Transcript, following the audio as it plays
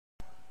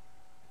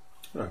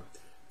So,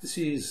 this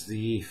is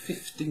the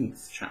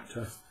 15th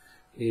chapter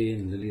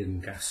in Lilian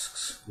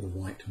Gask's The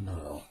White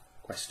Merle,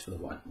 Quest for the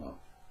White Merle.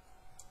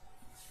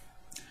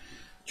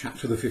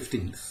 Chapter the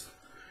 15th,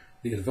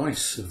 The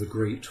Advice of the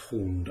Great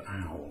Horned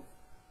Owl.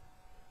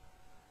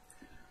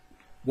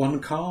 One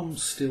calm,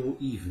 still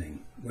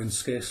evening, when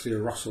scarcely a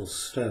rustle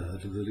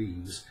stirred the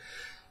leaves,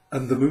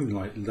 and the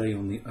moonlight lay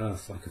on the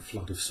earth like a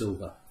flood of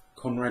silver,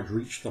 Conrad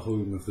reached the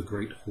home of the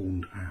Great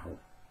Horned Owl.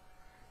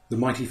 The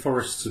mighty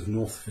forests of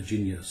North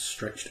Virginia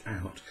stretched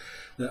out,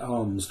 their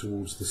arms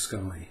towards the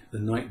sky. The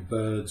night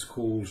birds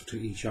called to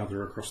each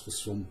other across the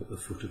swamp at the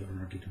foot of a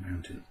rugged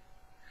mountain.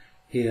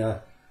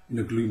 Here, in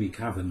a gloomy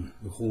cavern,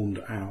 the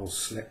horned owl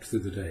slept through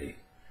the day.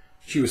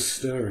 She was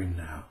stirring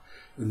now,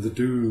 and the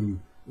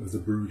doom of the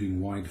brooding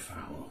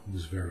widefowl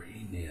was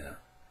very near.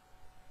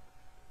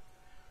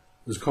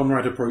 As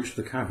Conrad approached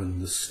the cavern,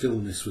 the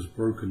stillness was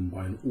broken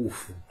by an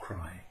awful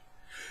cry.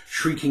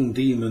 Shrieking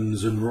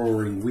demons and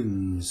roaring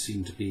winds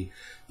seemed to be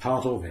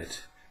part of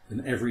it,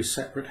 and every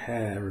separate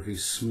hair of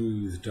his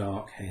smooth,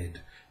 dark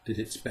head did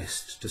its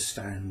best to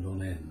stand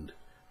on end.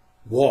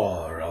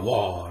 "War, a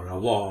war, a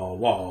war,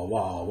 war,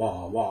 war,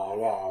 war, war,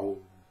 war,"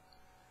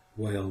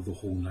 wailed the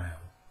horned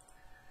owl.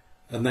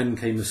 And then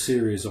came a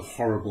series of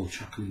horrible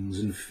chucklings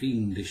and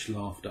fiendish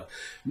laughter,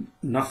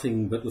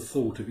 nothing but the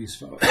thought of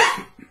his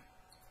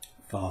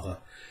father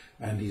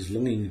and his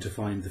longing to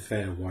find the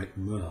fair White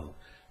Merle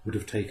would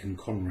have taken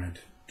Conrad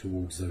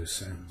towards those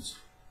sounds.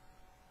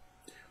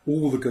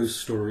 All the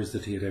ghost stories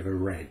that he had ever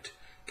read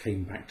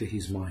came back to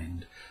his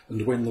mind,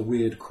 and when the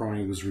weird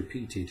cry was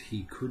repeated,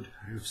 he could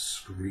have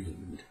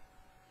screamed.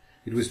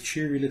 It was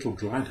cheery little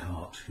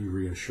Gladheart who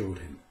reassured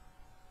him.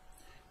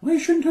 "I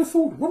shouldn't have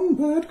thought one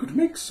bird could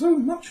make so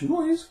much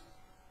noise,"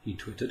 he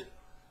twittered.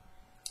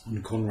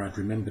 And Conrad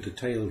remembered a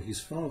tale his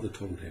father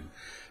told him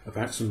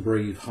about some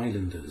brave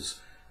Highlanders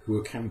who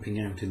were camping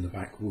out in the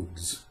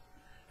backwoods.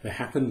 They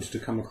happened to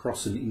come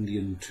across an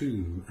Indian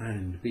tomb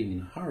and, being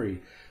in a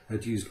hurry,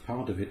 had used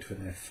part of it for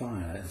their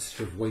fire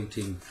instead of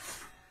waiting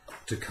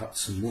to cut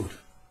some wood.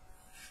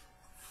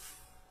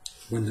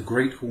 When the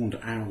great horned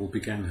owl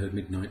began her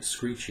midnight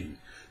screeching,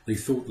 they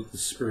thought that the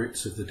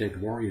spirits of the dead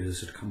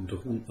warriors had come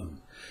to haunt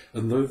them,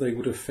 and though they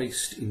would have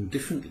faced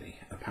indifferently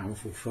a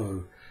powerful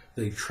foe,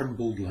 they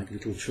trembled like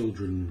little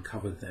children and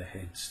covered their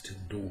heads till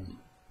dawn.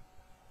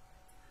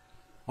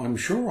 "I'm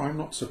sure I'm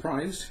not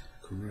surprised,"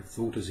 Conrad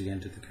thought as he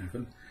entered the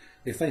cavern,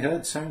 "if they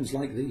heard sounds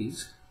like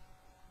these."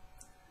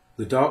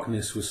 The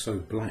darkness was so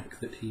black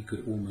that he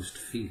could almost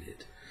feel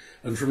it,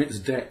 and from its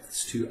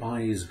depths two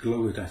eyes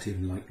glowered at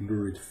him like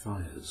lurid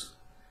fires.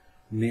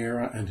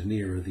 Nearer and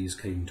nearer these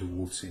came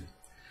towards him.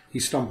 He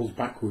stumbled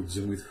backwards,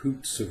 and with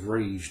hoots of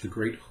rage the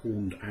great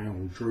horned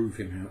owl drove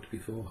him out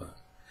before her.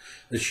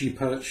 As she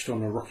perched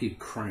on a rocky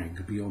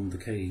crag beyond the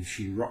cave,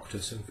 she rocked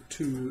herself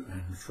to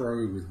and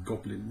fro with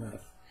goblin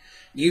mirth.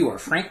 "You are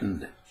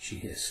frightened," she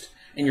hissed,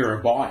 "and you're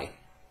a boy."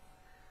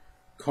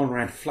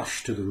 Conrad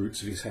flushed to the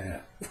roots of his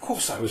hair. "Of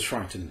course I was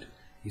frightened,"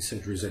 he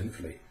said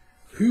resentfully.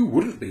 "Who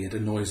wouldn't be at a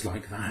noise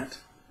like that?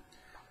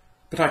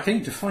 But I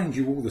came to find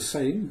you all the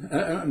same,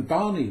 and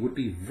Barney would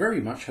be very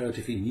much hurt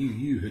if he knew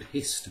you had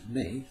hissed at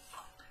me."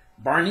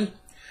 "Barney?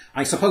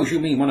 I suppose you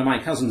mean one of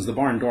my cousins, the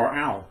barn-door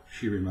owl,"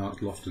 she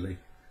remarked loftily.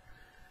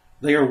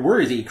 "They are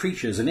worthy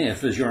creatures, and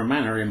if, as your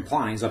manner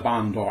implies, a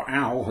barn-door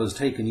owl has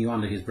taken you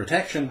under his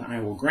protection, I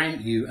will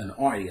grant you an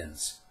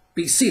audience.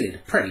 Be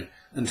seated, pray,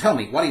 and tell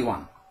me, what do you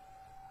want?"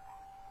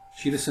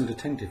 She listened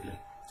attentively,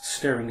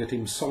 staring at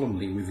him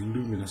solemnly with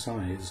luminous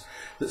eyes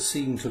that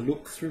seemed to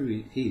look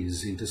through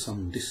his into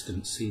some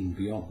distant scene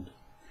beyond,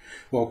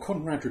 while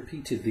Conrad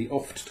repeated the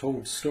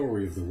oft-told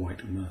story of the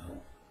White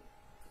Merle.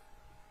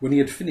 When he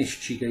had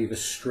finished, she gave a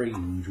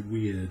strange,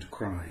 weird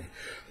cry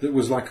that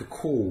was like a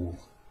call.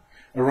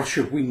 A rush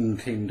of wind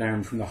came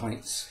down from the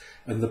heights,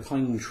 and the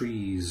pine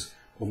trees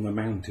on the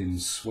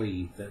mountains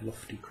swayed their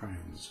lofty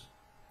crowns.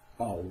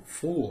 "Oh,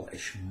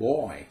 foolish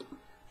boy,"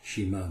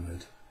 she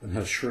murmured, and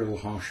her shrill,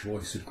 harsh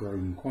voice had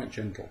grown quite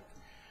gentle.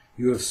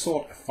 "You have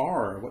sought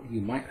far what you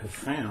might have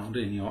found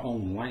in your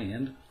own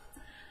land.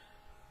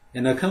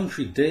 In a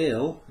country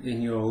dale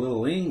in your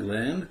little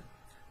England,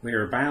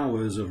 where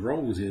bowers of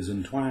roses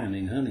and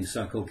twining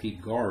honeysuckle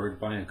keep guard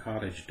by a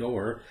cottage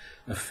door,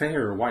 a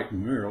fair White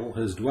Merle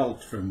has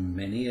dwelt for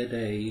many a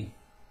day.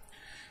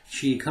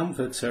 She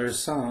comforts her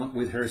son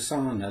with her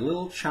son, a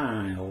little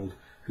child,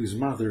 whose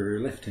mother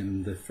left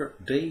him the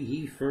day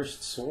he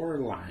first saw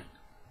light."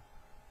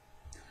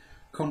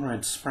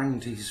 Conrad sprang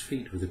to his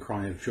feet with a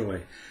cry of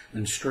joy,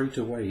 and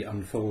straightway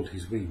unfurled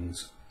his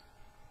wings.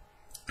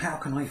 "How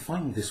can I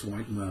find this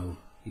White Merle?"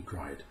 he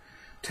cried.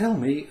 "Tell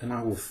me, and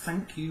I will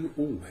thank you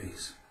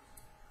always."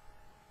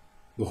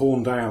 The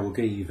horned owl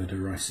gave a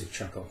derisive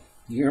chuckle.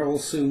 "You'll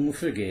soon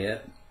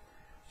forget,"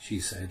 she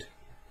said.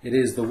 "It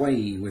is the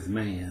way with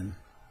man.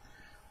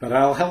 But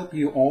I'll help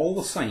you all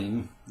the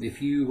same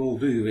if you will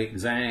do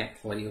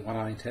exactly what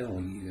I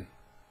tell you.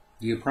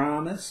 You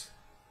promise?"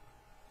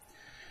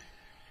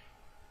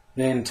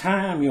 Then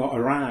time your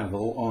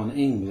arrival on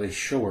English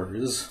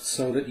shores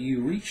so that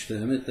you reach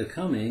them at the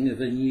coming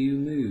of a new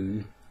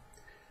moon.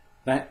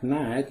 That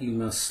night you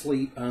must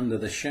sleep under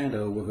the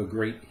shadow of a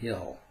great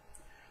hill.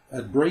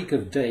 At break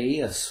of day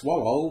a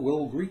swallow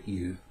will greet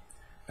you,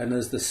 and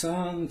as the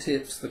sun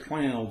tips the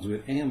clouds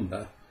with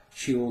amber,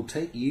 she will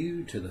take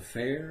you to the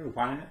fair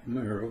White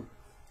Merle.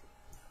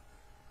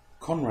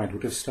 Conrad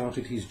would have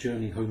started his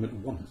journey home at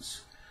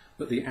once,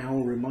 but the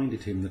owl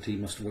reminded him that he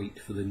must wait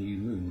for the new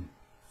moon.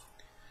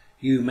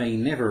 You may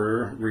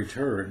never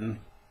return,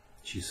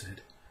 she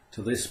said,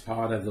 to this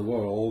part of the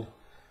world,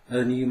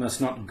 and you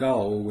must not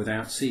go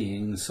without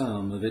seeing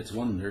some of its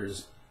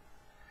wonders.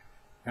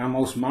 Our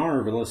most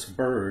marvellous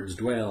birds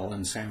dwell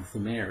in South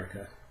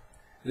America.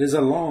 It is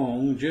a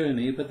long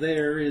journey, but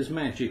there is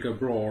magic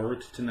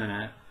abroad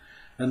tonight,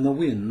 and the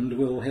wind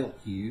will help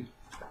you.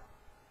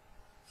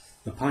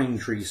 The pine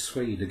trees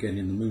swayed again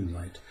in the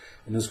moonlight,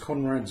 and as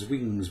Conrad's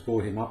wings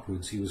bore him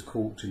upwards, he was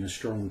caught in a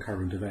strong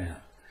current of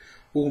air.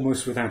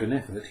 Almost without an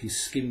effort, he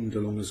skimmed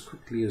along as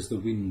quickly as the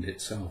wind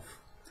itself.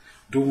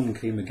 Dawn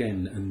came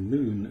again, and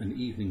noon and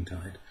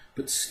evening-tide,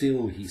 but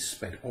still he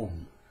sped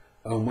on,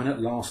 and when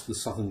at last the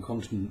southern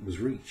continent was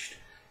reached,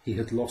 he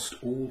had lost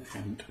all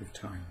count of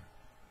time.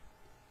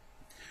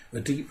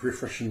 A deep,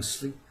 refreshing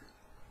sleep,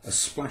 a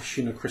splash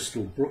in a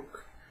crystal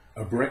brook,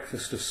 a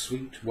breakfast of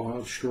sweet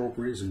wild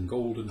strawberries and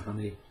golden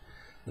honey,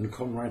 and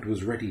Conrad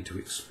was ready to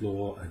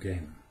explore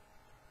again.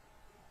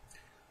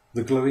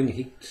 The glowing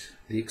heat,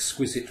 the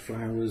exquisite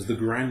flowers, the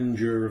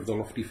grandeur of the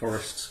lofty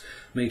forests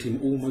made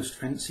him almost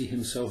fancy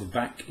himself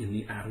back in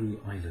the Aru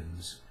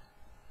Islands.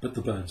 But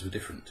the birds were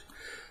different,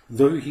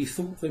 though he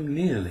thought them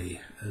nearly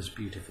as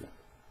beautiful.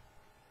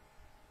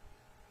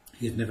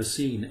 He had never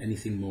seen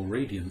anything more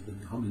radiant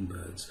than the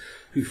hummingbirds,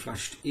 who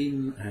flashed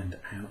in and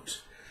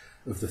out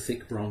of the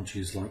thick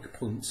branches like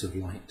points of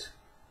light.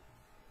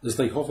 As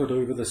they hovered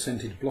over the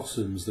scented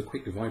blossoms, the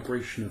quick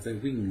vibration of their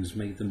wings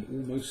made them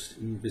almost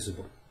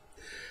invisible,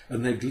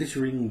 and their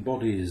glittering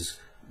bodies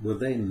were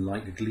then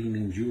like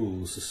gleaming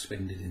jewels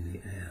suspended in the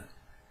air.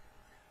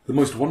 The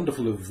most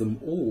wonderful of them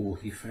all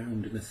he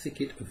found in a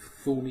thicket of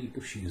thorny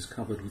bushes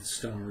covered with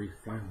starry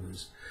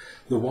flowers.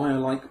 The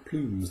wire-like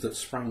plumes that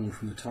sprang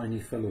from the tiny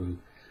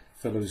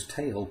fellow's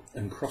tail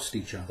and crossed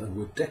each other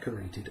were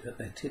decorated at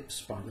their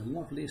tips by the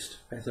loveliest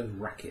feather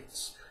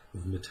rackets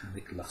of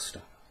metallic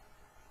lustre.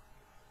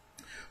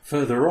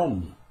 Further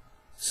on,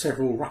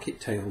 several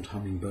racket-tailed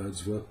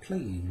hummingbirds were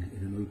playing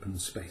in an open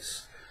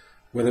space,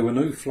 where there were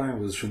no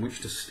flowers from which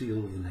to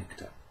steal the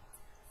nectar.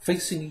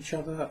 Facing each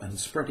other and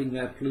spreading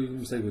their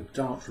plumes, they would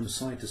dart from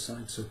side to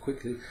side so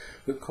quickly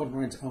that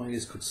Conrad's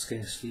eyes could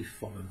scarcely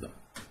follow them.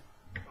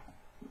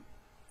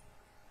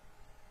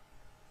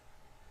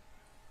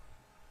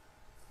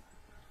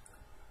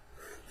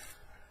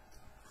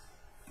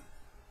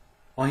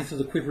 Either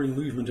the quivering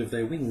movement of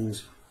their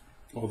wings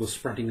or the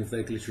spreading of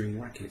their glittering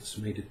rackets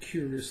made a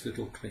curious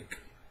little click,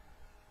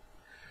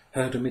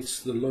 heard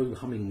amidst the low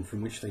humming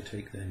from which they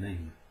take their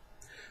name.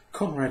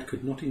 Conrad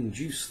could not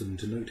induce them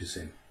to notice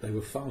him. They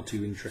were far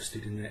too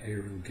interested in their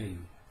aerial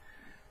game.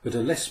 But a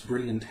less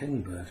brilliant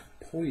henbird,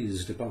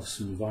 poised above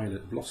some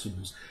violet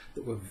blossoms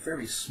that were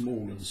very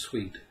small and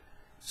sweet,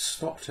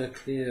 stopped her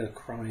clear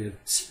cry of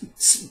 "see,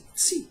 see,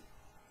 see"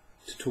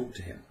 to talk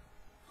to him.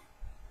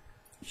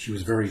 She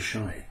was very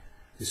shy,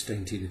 this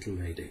dainty little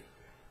lady,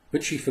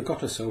 but she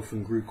forgot herself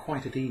and grew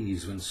quite at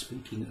ease when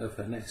speaking of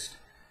her nest.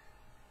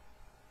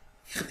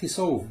 "It is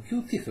so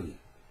beautiful,"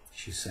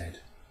 she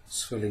said,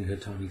 swelling her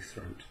tiny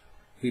throat.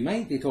 "We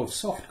made it of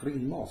soft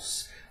green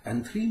moss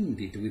and trimmed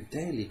it with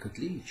delicate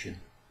lichen.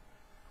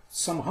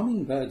 Some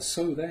hummingbirds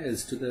sew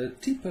theirs to the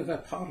tip of a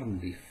palm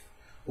leaf,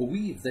 or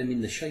weave them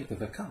in the shape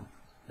of a cup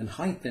and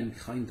hide them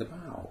behind the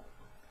bough.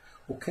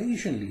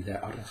 Occasionally they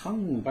are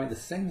hung by the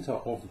centre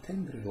of the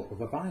tendril of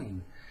a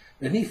vine,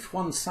 and if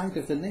one side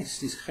of the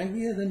nest is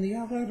heavier than the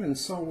other and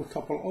so will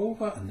topple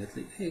over and let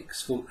the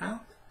eggs fall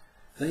out,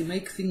 they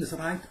make things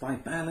right by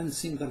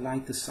balancing the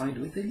lighter side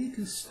with a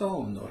little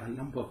stone or a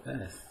lump of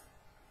earth.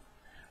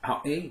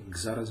 Our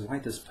eggs are as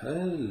white as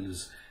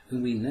pearls,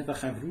 and we never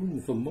have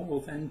room for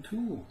more than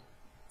two.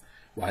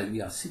 While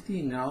we are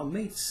sitting, our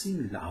mates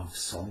sing love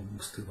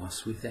songs to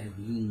us with their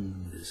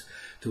wings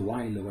to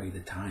while away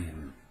the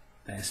time.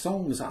 Their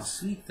songs are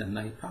sweet and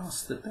they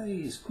pass the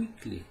days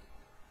quickly."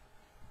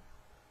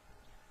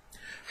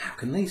 "How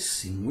can they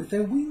sing with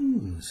their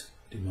wings?"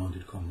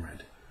 demanded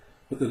Conrad.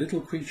 But the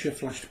little creature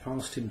flashed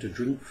past him to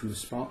drink from a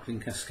sparkling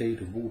cascade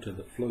of water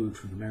that flowed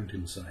from the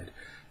mountainside,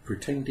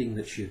 pretending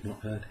that she had not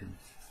heard him.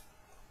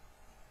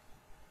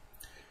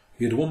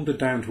 He had wandered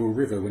down to a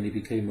river when he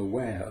became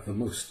aware of a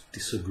most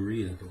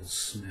disagreeable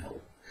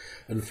smell,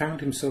 and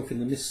found himself in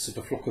the midst of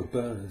a flock of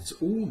birds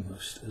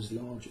almost as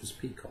large as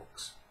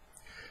peacocks.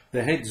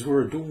 Their heads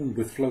were adorned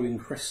with flowing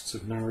crests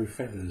of narrow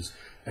feathers,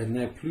 and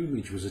their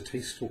plumage was a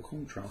tasteful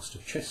contrast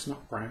of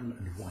chestnut brown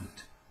and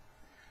white.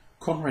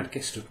 Conrad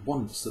guessed at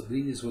once that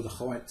these were the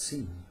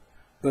hoatzin,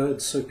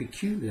 birds so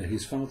peculiar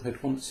his father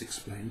had once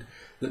explained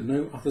that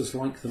no others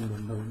like them were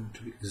known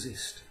to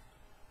exist.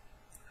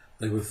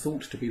 They were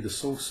thought to be the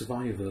sole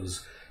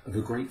survivors of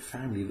a great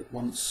family that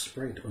once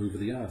spread over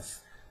the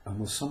earth and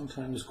was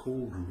sometimes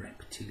called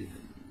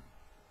reptilian.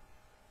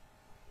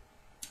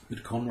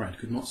 But Conrad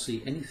could not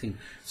see anything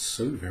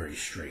so very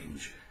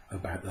strange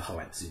about the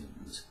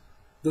Hoatzins.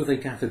 Though they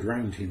gathered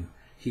round him,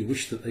 he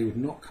wished that they would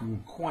not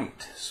come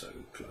quite so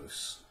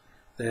close.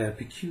 Their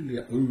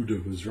peculiar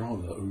odour was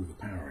rather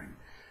overpowering,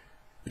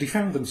 but he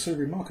found them so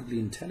remarkably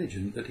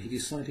intelligent that he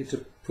decided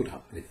to put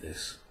up with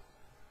this.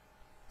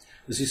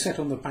 As he sat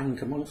on the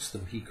bank amongst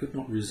them, he could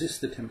not resist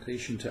the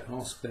temptation to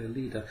ask their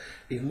leader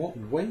in what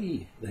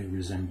way they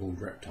resembled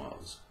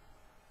reptiles.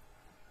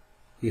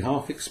 He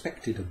half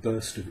expected a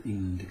burst of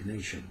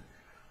indignation,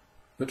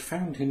 but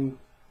found him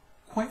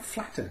quite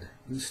flattered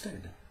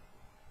instead.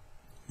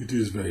 "It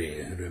is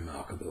very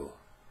remarkable,"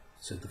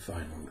 said the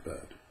fine old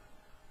bird.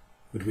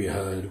 "But we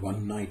heard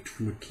one night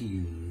from a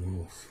keen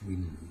north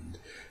wind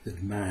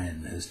that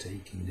man has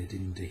taken it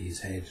into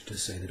his head to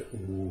say that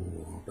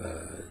all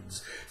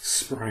birds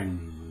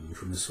sprang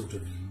from a sort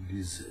of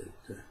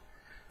lizard.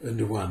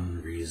 And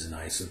one reason,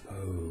 I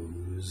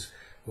suppose,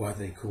 why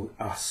they call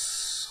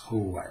us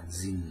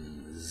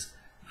Hoatzins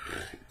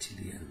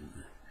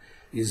reptilian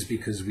is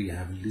because we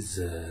have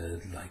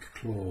lizard-like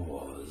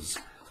claws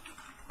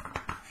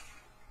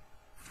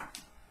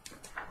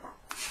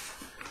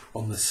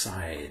on the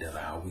side of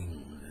our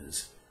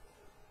wings.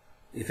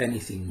 If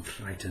anything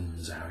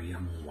frightens our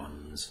young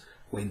ones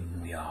when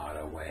we are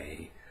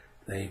away,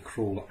 they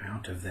crawl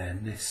out of their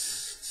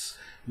nests,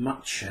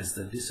 much as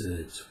the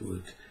lizards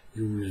would,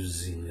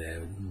 using their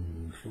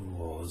wing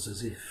claws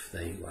as if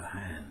they were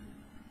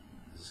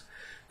hands,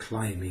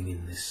 climbing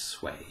in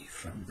this way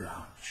from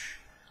branch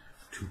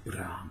to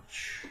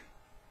branch."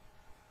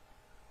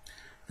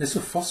 "There's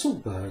a fossil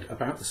bird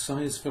about the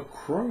size of a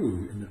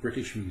crow in the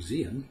British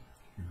Museum,"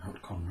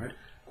 remarked Conrad,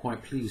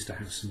 quite pleased to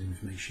have some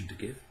information to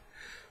give,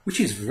 "which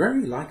is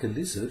very like a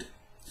lizard,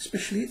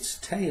 especially its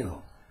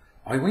tail.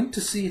 I went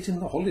to see it in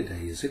the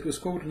holidays. It was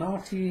called an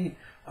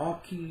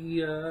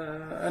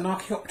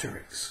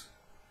Archaeopteryx."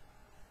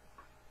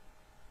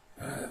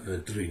 "Have a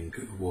drink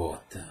of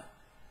water,"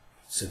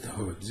 said the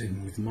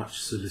Hoatzin with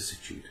much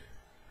solicitude.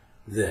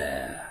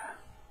 "There,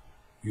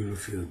 you'll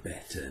feel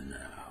better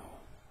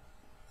now.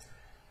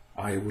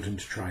 I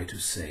wouldn't try to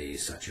say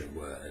such a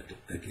word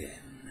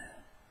again.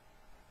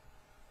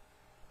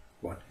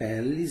 What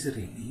bell is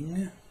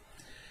ringing?"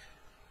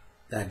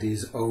 "That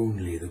is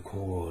only the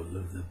call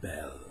of the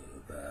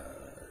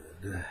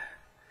bell-bird.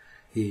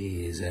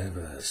 He is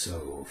ever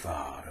so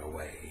far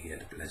away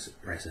at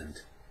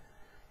present,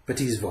 but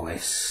his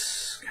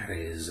voice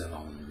carries a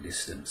long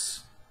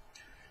distance.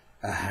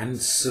 A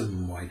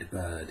handsome white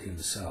bird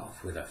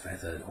himself, with a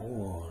feathered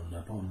horn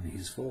upon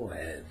his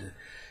forehead.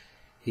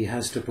 He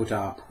has to put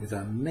up with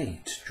a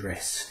mate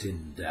dressed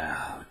in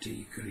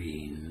dowdy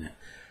green,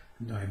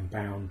 and I'm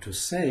bound to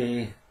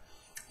say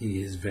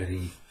he is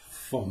very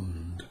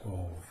fond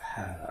of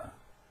her.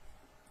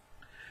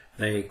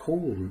 They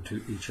call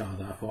to each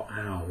other for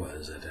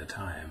hours at a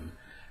time,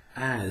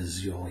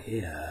 as you'll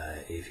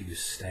hear if you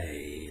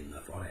stay in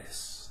the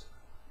forest."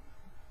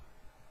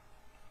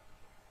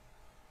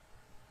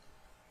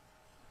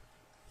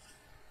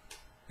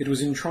 It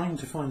was in trying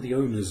to find the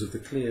owners of the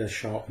clear,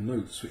 sharp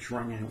notes which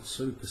rang out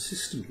so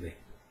persistently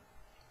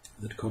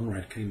that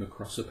Conrad came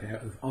across a pair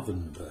of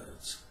oven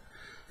birds,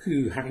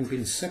 who, having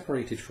been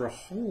separated for a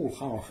whole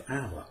half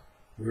hour,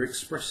 were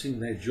expressing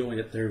their joy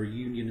at their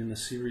reunion in a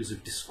series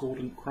of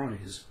discordant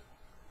cries.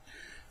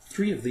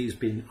 3 of these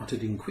being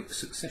uttered in quick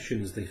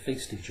succession as they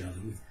faced each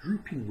other, with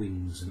drooping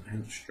wings and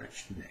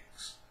outstretched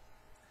necks.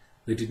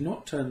 They did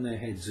not turn their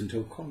heads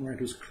until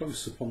Conrad was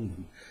close upon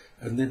them,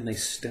 and then they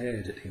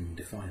stared at him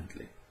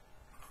defiantly.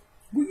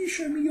 "Will you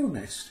show me your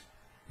nest?"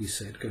 he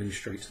said, going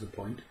straight to the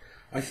point.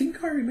 "I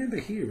think I remember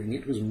hearing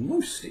it was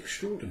most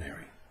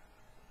extraordinary."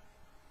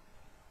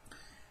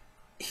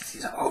 "It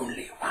is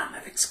only one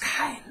of its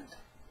kind,"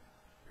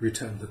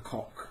 returned the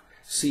cock,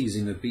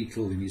 seizing a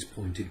beetle in his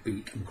pointed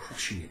beak and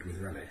crushing it with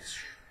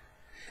relish.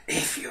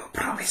 "If you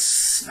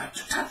promise not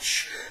to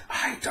touch,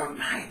 I don't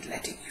mind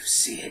letting you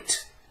see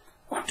it.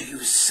 What do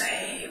you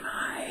say,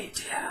 my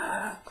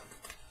dear?"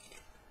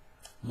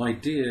 My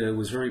dear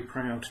was very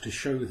proud to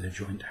show their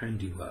joint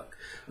handiwork,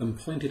 and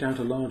pointed out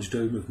a large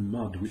dome of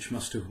mud which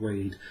must have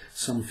weighed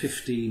some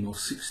 15 or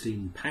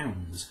 16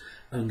 pounds,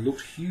 and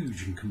looked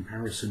huge in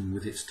comparison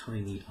with its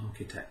tiny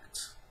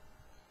architects.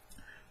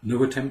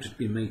 No attempt had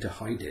been made to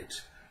hide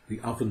it.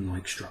 The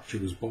oven-like structure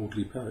was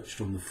boldly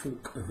perched on the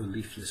fork of a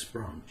leafless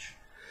branch.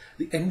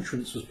 The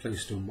entrance was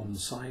placed on one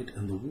side,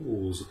 and the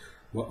walls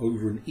were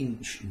over an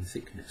inch in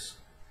thickness.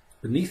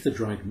 Beneath the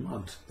dried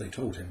mud, they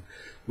told him,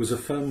 was a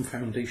firm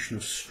foundation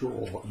of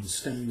straw and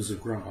stems of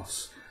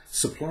grass,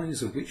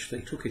 supplies of which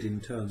they took it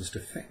in turns to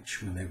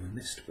fetch when they were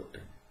nest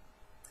building.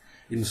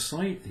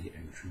 Inside the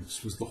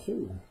entrance was the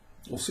hall,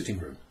 or sitting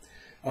room,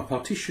 a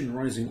partition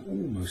rising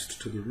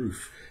almost to the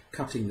roof,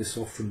 cutting this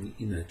off from the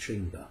inner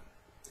chamber.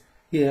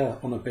 Here,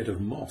 on a bed of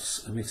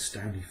moss amidst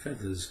downy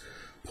feathers,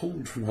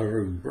 pulled from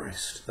her own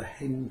breast, the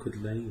hen could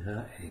lay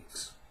her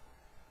eggs.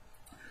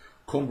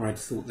 Conrad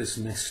thought this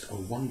nest a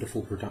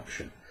wonderful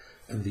production,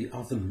 and the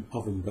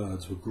oven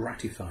birds were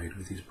gratified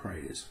with his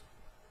praise.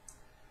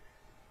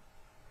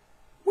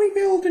 "We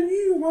build a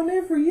new one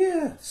every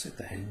year," said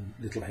the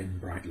little hen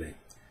brightly.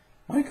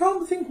 "I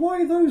can't think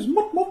why those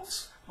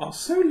mots are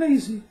so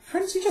lazy.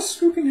 Fancy just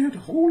scooping out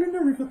a hole in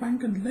the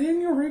riverbank and laying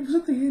your eggs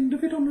at the end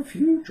of it on a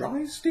few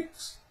dry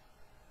sticks."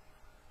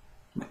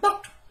 "Mut,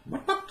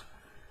 mut, mut,"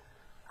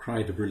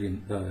 cried a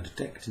brilliant bird,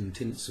 decked in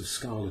tints of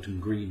scarlet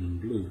and green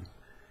and blue.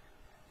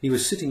 He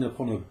was sitting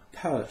upon a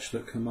perch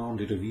that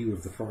commanded a view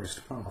of the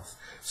forest path,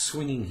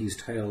 swinging his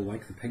tail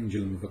like the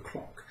pendulum of a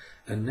clock,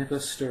 and never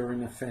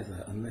stirring a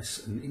feather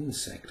unless an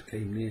insect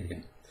came near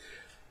him,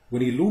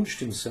 when he launched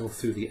himself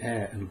through the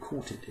air and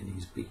caught it in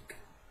his beak.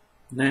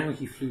 Now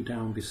he flew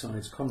down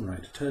beside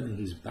Conrad, turning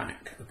his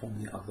back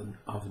upon the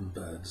oven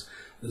birds,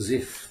 as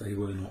if they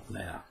were not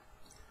there.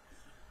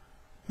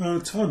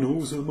 "Our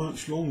tunnels are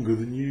much longer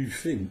than you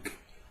think,"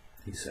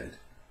 he said,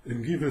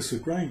 "and give us a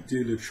great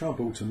deal of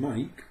trouble to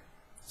make.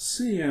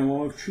 See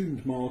how I've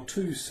trimmed my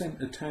 2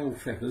 centre tail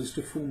feathers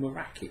to form a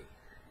racket.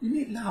 Isn't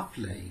it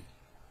lovely?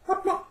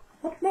 What not?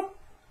 What not?"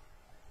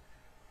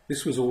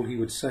 This was all he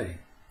would say,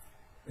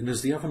 and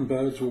as the oven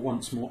birds were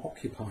once more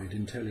occupied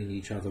in telling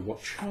each other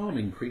what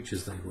charming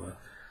creatures they were,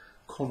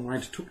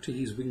 Conrad took to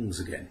his wings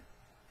again.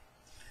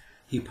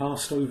 He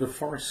passed over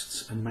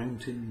forests and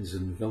mountains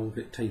and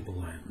velvet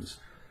tablelands,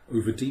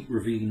 over deep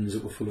ravines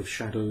that were full of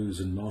shadows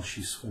and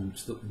marshy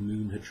swamps that the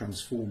moon had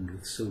transformed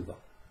with silver.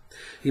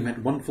 He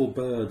met wonderful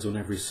birds on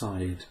every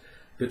side,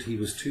 but he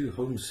was too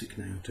homesick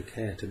now to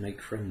care to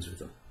make friends with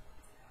them.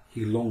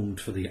 He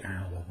longed for the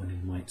hour when he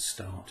might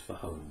start for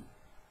home.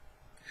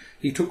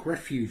 He took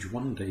refuge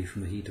one day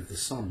from the heat of the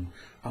sun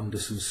under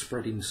some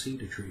spreading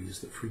cedar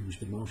trees that fringed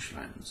the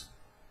marshlands.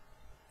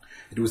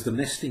 It was the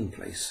nesting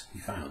place, he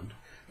found,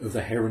 of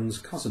the heron's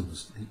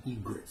cousins, the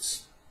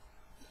egrets.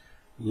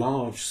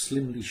 Large,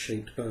 slimly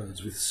shaped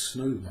birds with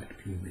snow-white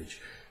plumage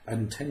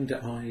and tender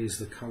eyes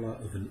the colour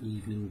of an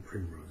evening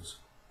primrose.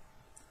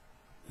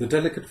 The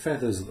delicate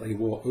feathers that they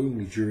wore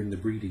only during the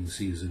breeding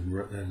season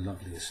were at their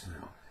loveliest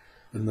now,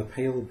 and the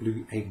pale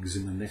blue eggs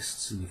in the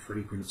nests in the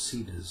fragrant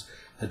cedars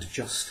had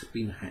just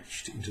been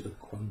hatched into the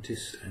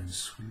quaintest and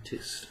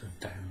sweetest of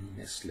downy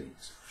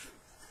nestlings.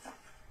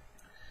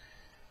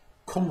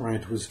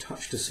 Conrad was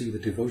touched to see the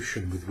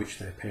devotion with which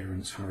their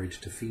parents hurried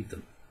to feed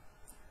them,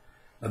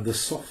 and the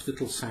soft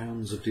little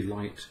sounds of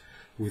delight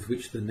with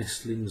which the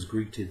nestlings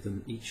greeted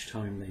them each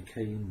time they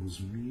came was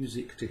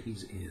music to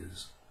his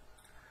ears.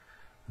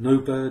 No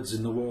birds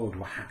in the world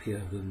were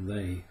happier than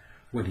they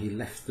when he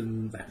left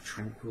them that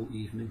tranquil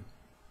evening,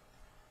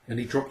 and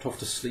he dropped off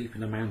to sleep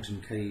in a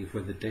mountain cave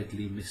where the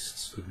deadly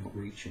mists could not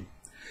reach him.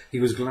 He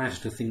was glad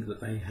to think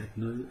that they had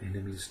no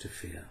enemies to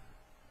fear.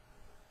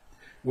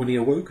 When he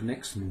awoke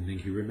next morning,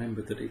 he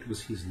remembered that it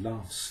was his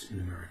last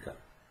in America,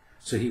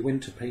 so he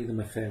went to pay them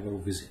a farewell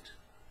visit.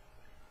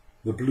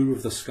 The blue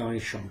of the sky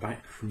shone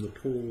back from the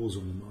pools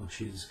on the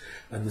marshes,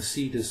 and the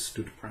cedars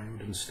stood proud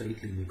and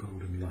stately in the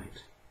golden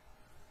light.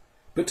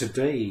 But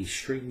today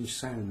strange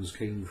sounds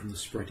came from the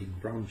spreading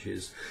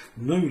branches,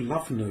 no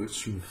love notes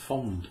from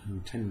fond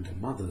and tender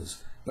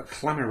mothers, but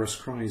clamorous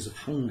cries of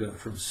hunger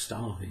from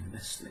starving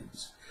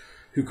nestlings,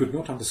 who could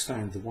not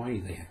understand why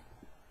they had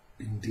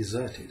been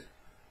deserted.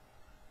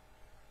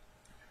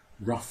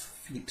 Rough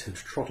feet had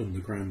trodden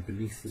the ground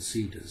beneath the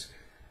cedars,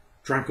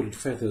 draggled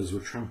feathers were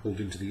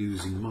trampled into the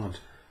oozing mud,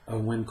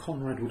 and when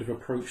Conrad would have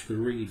approached the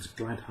reeds,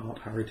 Gladheart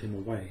hurried him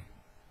away.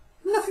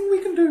 "Nothing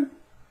we can do,"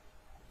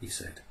 he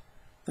said.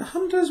 "The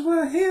hunters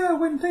were here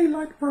when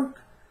daylight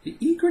broke. The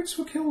egrets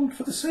were killed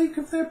for the sake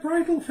of their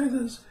bridal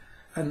feathers,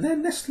 and their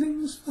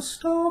nestlings must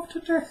starve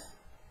to death."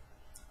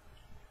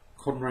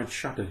 Conrad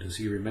shuddered as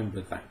he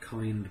remembered that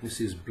kind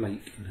Mrs.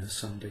 Blake in her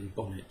Sunday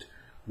bonnet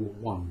wore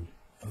one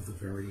of the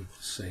very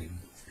same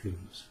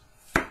plumes.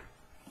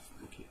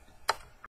 Thank you.